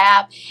what they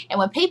have. And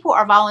when people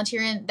are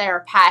volunteering, they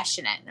are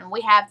passionate. And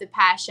we have the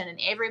passion, and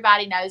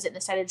everybody knows it in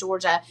the state of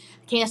Georgia.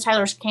 Candace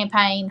Taylor's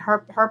campaign,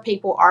 her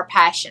people are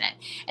passionate.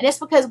 And it's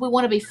because we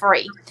want to be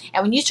free.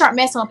 And when you start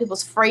messing with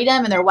people's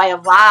freedom and their way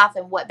of life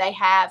and what they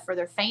have for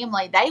their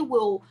family, they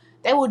will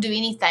do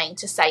anything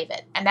to save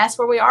it. And that's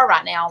where we are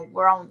right now.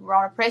 We're on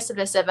a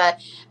precipice of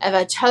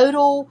a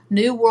total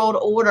new world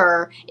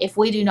order if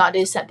we do not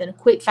do something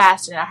quick,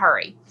 fast, and in a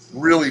hurry.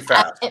 Really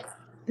fast.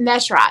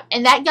 That's right.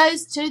 And that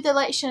goes to the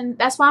election.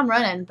 That's why I'm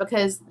running,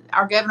 because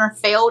our governor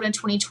failed in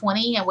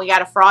 2020 and we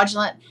got a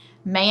fraudulent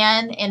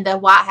man in the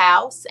White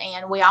House,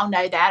 and we all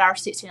know that our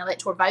 16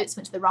 electoral votes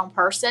went to the wrong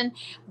person.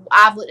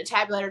 I've looked at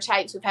tabulator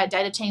tapes. We've had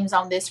data teams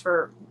on this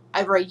for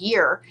over a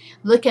year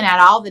looking at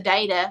all the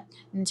data,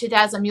 and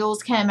 2000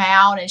 Mules came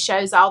out and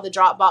shows all the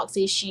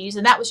Dropbox issues,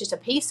 and that was just a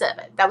piece of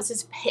it. That was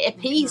just a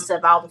piece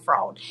of all the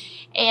fraud,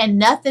 and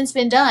nothing's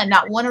been done.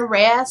 Not one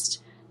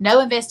arrest, no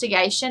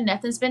investigation,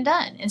 nothing's been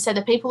done. And so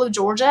the people of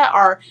Georgia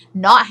are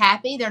not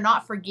happy. They're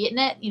not forgetting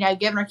it.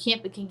 Governor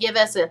Kemp can give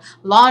us a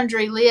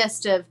laundry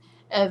list of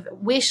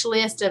wish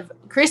list of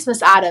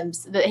Christmas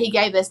items that he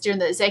gave us during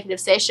the executive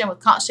session with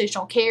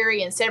constitutional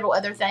carry and several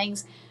other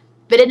things.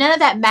 But none of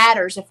that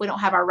matters if we don't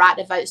have our right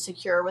to vote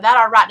secure. Without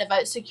our right to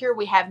vote secure,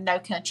 we have no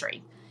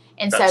country.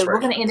 And so we're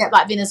going to end up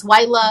like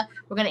Venezuela.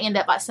 We're going to end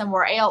up like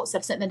somewhere else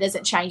if something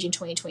doesn't change in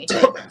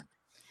 2022.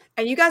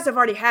 And you guys have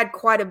already had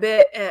quite a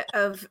bit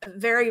of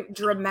very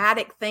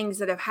dramatic things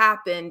that have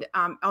happened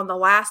on the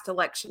last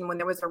election when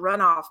there was a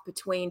runoff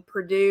between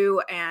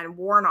Perdue and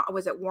Warnock.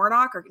 Was it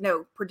Warnock or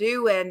no?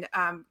 Perdue and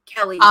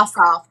Kelly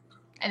Ossoff,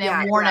 and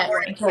then Warnock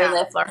and Kelly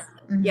Loeffler.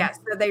 Mm-hmm. Yes,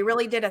 so they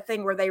really did a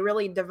thing where they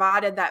really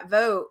divided that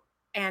vote.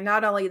 And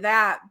not only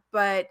that,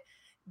 but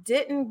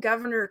didn't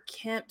Governor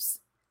Kemp's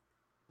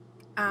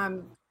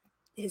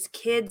his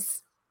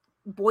kid's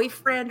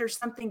boyfriend or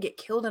something get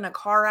killed in a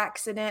car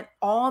accident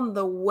on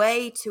the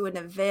way to an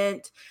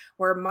event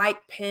where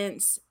Mike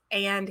Pence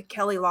and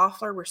Kelly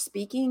Loeffler were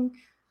speaking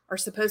or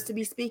supposed to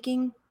be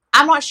speaking?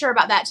 I'm not sure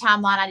about that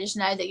timeline. I just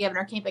know that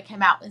Governor Kemp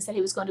came out and said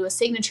he was going to do a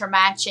signature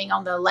matching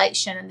on the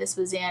election, and this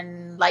was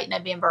in late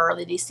November,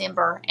 early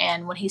December.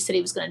 And when he said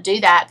he was going to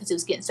do that because he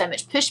was getting so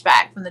much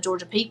pushback from the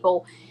Georgia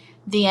people,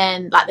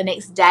 then like the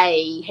next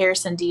day,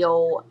 Harrison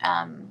Deal,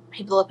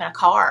 he blew up in a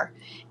car.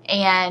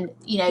 And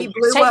he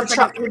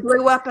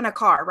blew up in a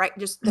car, right?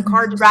 Just the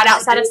car, just right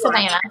outside of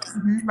Savannah,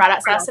 right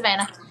outside of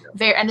Savannah.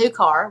 A new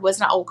car,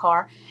 wasn't an old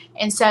car.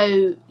 And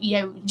so,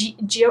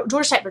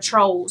 Georgia State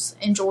Patrols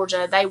in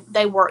Georgia,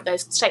 they work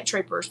those state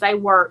troopers, they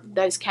work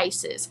those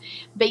cases.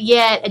 But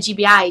yet, a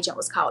GBI agent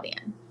was called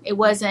in. It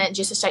wasn't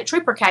just a state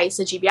trooper case.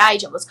 A GBI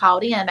agent was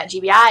called in. That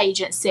GBI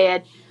agent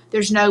said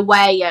there's no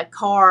way a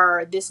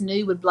car this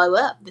new would blow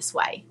up this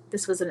way.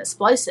 This was an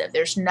explosive.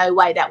 There's no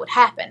way that would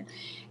happen.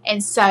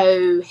 And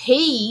so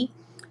he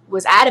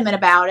was adamant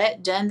about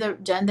it, done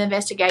the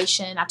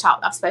investigation.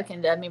 I've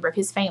spoken to a member of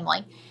his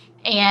family.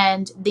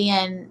 And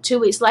then 2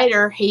 weeks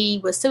later, he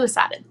was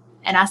suicided.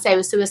 And I say he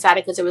was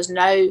suicided because there was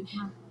no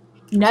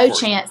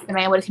chance the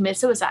man would have committed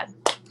suicide.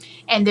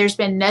 And there's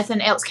been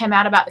nothing else came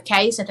out about the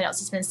case. Nothing else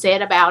has been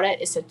said about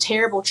it. It's a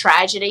terrible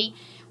tragedy.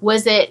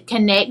 Was it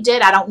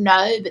connected? I don't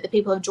know. But the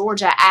people of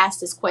Georgia ask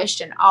this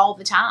question all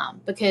the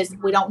time because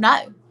we don't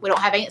know. We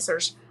don't have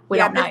answers. We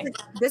don't know.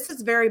 This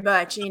is very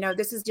much,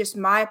 this is just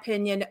my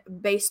opinion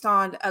based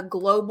on a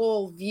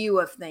global view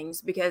of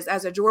things, because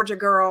as a Georgia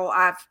girl,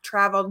 I've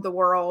traveled the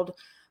world.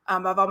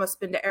 I've almost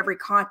been to every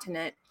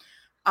continent.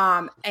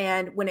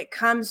 And when it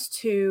comes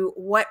to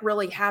what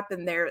really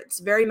happened there, it's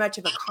very much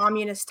of a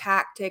communist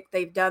tactic.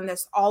 They've done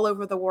this all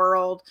over the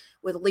world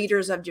with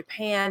leaders of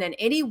Japan and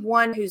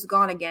anyone who's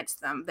gone against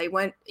them. They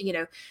went,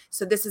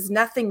 so this is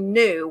nothing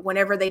new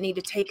whenever they need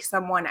to take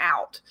someone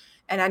out.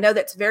 And I know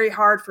that's very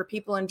hard for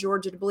people in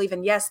Georgia to believe.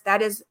 And yes,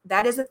 that is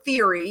a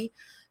theory.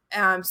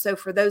 So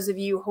for those of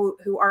you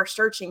who are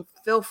searching,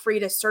 feel free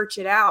to search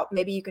it out.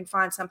 Maybe you can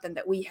find something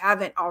that we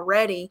haven't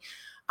already.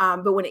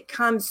 But when it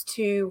comes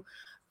to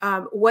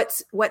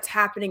what's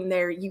happening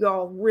there, you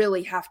all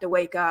really have to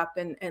wake up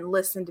and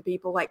listen to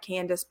people like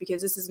Candace,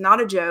 because this is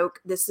not a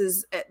joke. This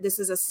is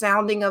a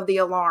sounding of the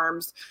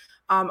alarms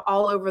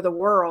all over the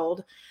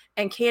world.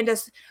 And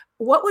Candace,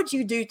 what would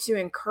you do to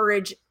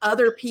encourage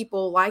other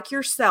people like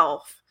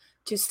yourself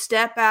to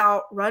step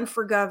out, run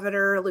for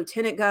governor,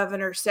 lieutenant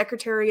governor,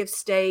 secretary of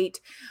state?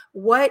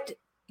 What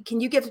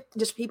can you give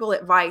just people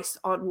advice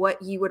on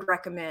what you would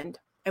recommend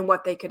and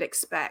what they could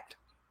expect?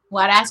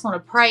 Well, I'd ask them to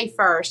pray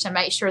first and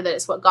make sure that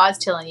it's what God's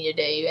telling you to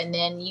do. And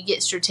then you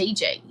get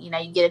strategic. You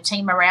get a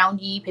team around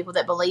you, people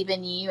that believe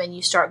in you, and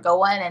you start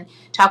going and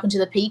talking to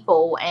the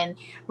people. And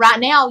right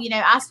now,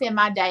 I spend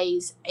my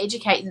days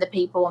educating the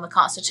people on the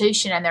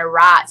Constitution and their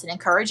rights and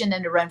encouraging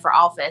them to run for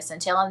office and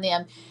telling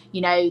them,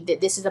 that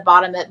this is a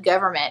bottom-up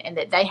government and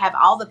that they have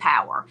all the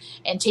power,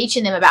 and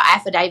teaching them about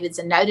affidavits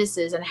and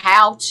notices and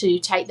how to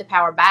take the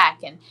power back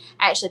and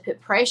actually put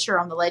pressure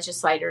on the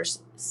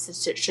legislators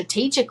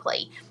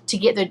strategically to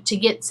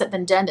get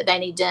something done that they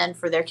need done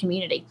for their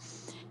community.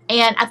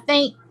 And I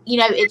think,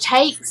 it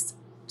takes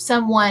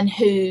someone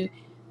who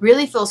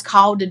really feels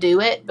called to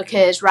do it,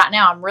 because right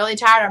now I'm really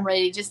tired. I'm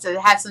ready just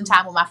to have some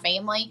time with my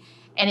family.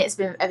 And it's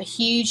been a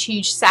huge,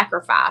 huge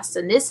sacrifice.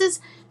 And this is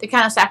the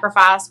kind of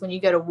sacrifice when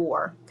you go to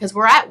war, because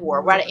we're at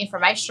war. We're at an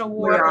informational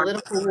war, a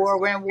political war.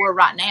 We're in war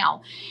right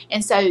now.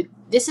 And so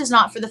this is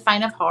not for the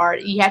faint of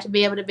heart. You have to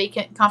be able to be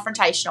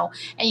confrontational.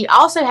 And you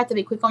also have to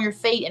be quick on your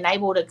feet and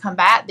able to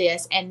combat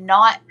this, and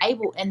not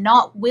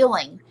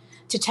willing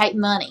to take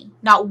money,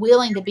 not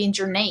willing to bend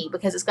your knee,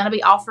 because it's going to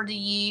be offered to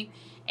you.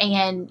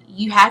 And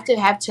you have to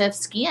have tough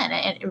skin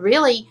and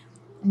really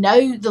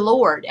know the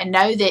Lord and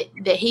know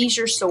that He's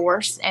your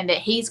source and that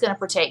He's going to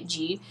protect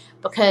you,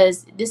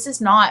 because this is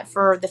not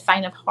for the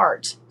faint of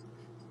heart.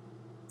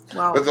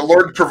 Wow. But the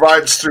Lord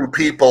provides through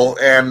people,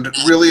 and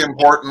really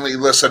importantly,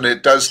 listen,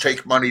 it does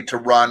take money to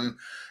run.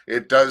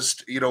 It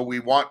does, you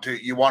want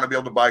to be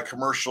able to buy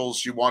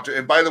commercials.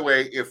 And by the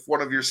way, if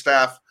one of your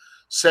staff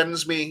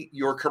sends me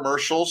your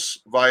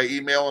commercials via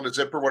email and a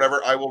zip or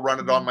whatever, I will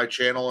run it on my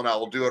channel, and I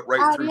will do it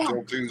right through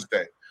till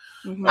Tuesday.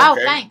 Mm-hmm. Okay? Oh,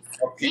 thanks.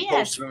 I'll keep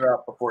posting it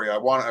up for you.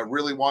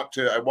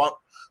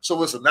 So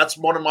listen, that's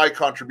one of my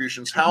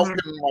contributions. How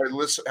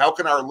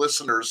can our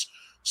listeners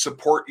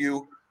support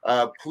you?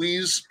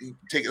 Please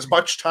take as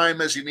much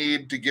time as you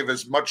need to give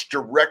as much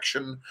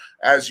direction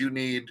as you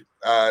need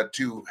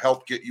to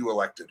help get you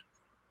elected.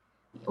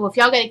 Well, if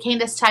y'all go to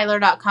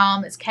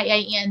CandaceTaylor.com, it's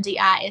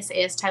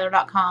KANDISS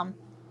Taylor.com.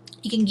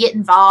 You can get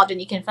involved and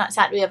you can sign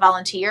up to be a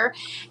volunteer,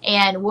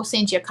 and we'll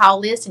send you a call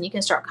list and you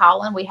can start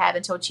calling. We have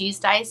until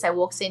Tuesday, so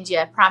we'll send you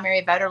a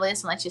primary voter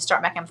list and let you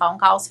start making phone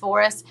calls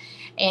for us.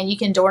 And you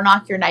can door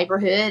knock your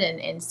neighborhood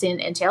and send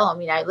and tell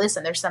them,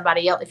 listen, there's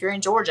somebody else. If you're in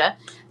Georgia,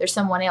 there's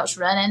someone else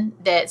running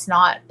that's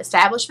not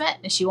establishment,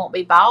 and she won't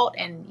be bought,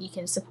 and you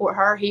can support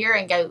her here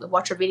and go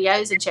watch her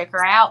videos and check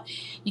her out.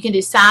 You can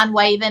do sign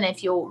waving.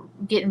 If you'll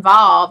get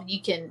involved,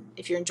 you can.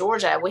 If you're in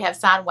Georgia, we have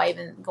sign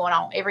waving going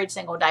on every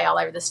single day all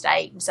over the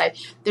state. And so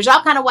there's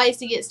all kind of ways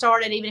to get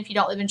started. Even if you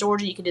don't live in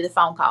Georgia, you can do the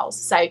phone calls.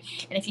 So, and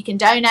if you can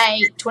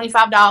donate,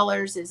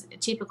 $25 is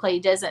typically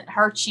doesn't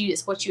hurt you.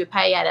 It's what you would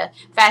pay at a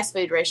fast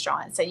food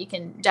restaurant. So you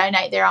can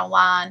donate there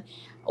online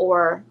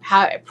or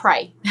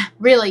pray.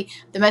 Really,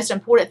 the most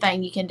important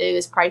thing you can do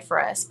is pray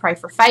for us. Pray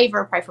for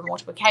favor, pray for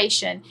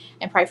multiplication,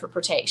 and pray for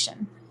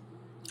protection.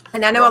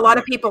 And I know a lot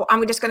of people,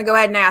 I'm just going to go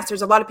ahead and ask,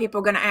 there's a lot of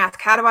people going to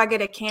ask, how do I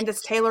get a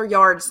Candace Taylor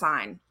yard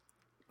sign?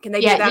 Can they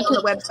do that on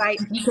the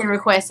website? You can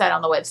request that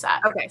on the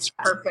website. Okay,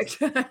 perfect.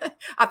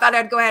 I thought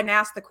I'd go ahead and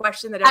ask the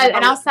question that.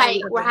 And I'll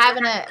say we're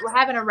having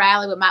a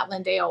rally with Mike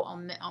Lindell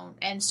on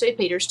and Stu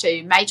Peters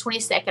too, May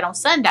 22nd on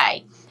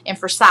Sunday in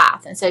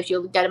Forsyth. And so if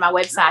you'll go to my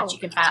website, you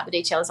can find out the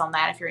details on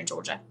that if you're in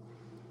Georgia.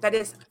 That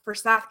is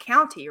Forsyth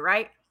County,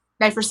 right?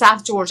 No, for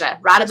South Georgia,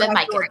 right above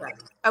Macon. Georgia.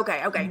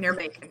 Okay, near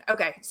Macon.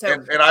 Okay, so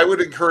and I would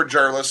encourage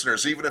our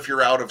listeners, even if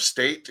you're out of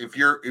state, if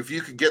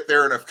you can get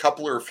there in a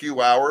couple or a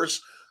few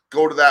hours,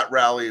 go to that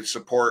rally and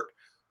support.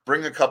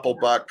 Bring a couple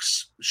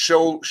bucks.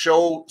 Show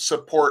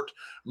support.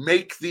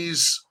 Make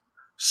these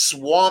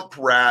swamp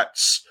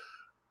rats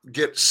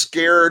get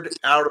scared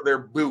out of their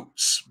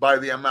boots by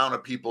the amount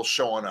of people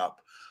showing up.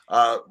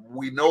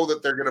 We know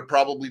that they're going to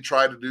probably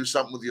try to do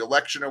something with the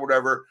election or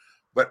whatever,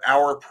 but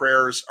our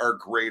prayers are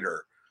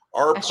greater.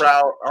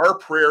 Our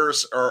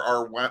prayers are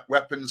our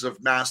weapons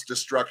of mass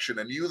destruction.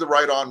 And you, the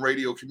Right On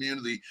Radio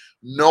community,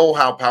 know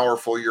how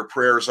powerful your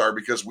prayers are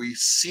because we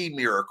see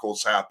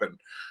miracles happen.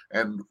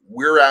 And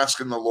we're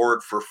asking the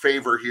Lord for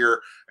favor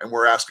here, and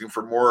we're asking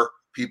for more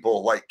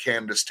people like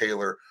Candace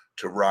Taylor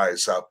to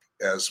rise up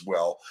as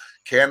well.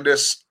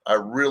 Candace, I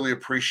really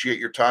appreciate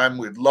your time.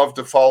 We'd love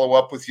to follow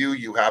up with you.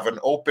 You have an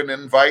open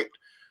invite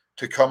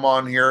to come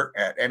on here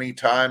at any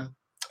time.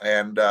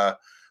 And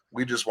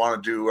we just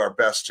want to do our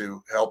best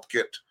to help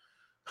get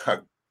a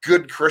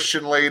good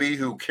Christian lady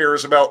who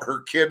cares about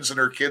her kids and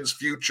her kids'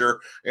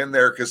 future in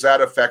there, because that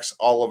affects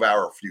all of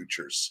our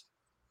futures.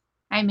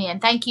 Amen.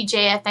 Thank you,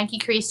 Jeff. Thank you,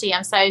 Christy.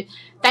 I'm so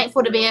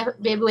thankful to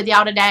be with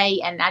y'all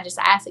today, and I just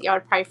ask that y'all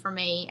to pray for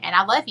me. And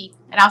I love you,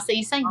 and I'll see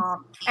you soon.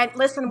 And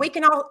listen, we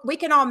can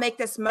all make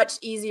this much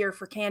easier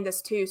for Candace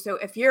too. So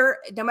if you're,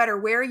 no matter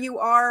where you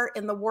are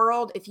in the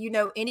world, if you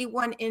know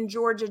anyone in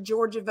Georgia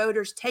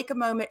voters, take a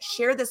moment,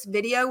 share this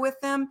video with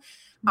them.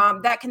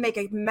 That can make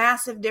a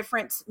massive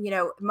difference. You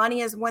know,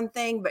 money is one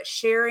thing, but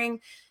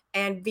sharing.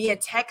 And via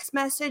text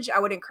message, I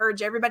would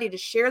encourage everybody to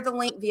share the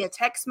link via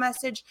text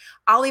message.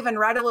 I'll even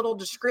write a little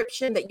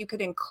description that you could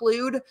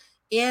include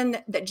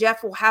that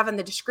Jeff will have in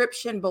the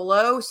description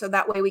below. So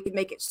that way we can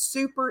make it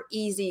super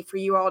easy for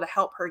you all to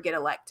help her get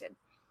elected.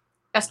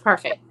 That's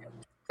perfect.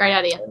 Great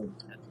idea.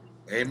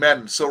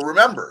 Amen. So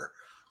remember,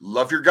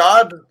 love your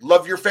God,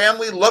 love your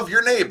family, love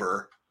your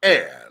neighbor,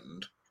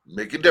 and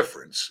make a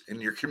difference in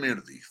your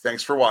community.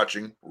 Thanks for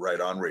watching Right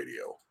On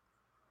Radio.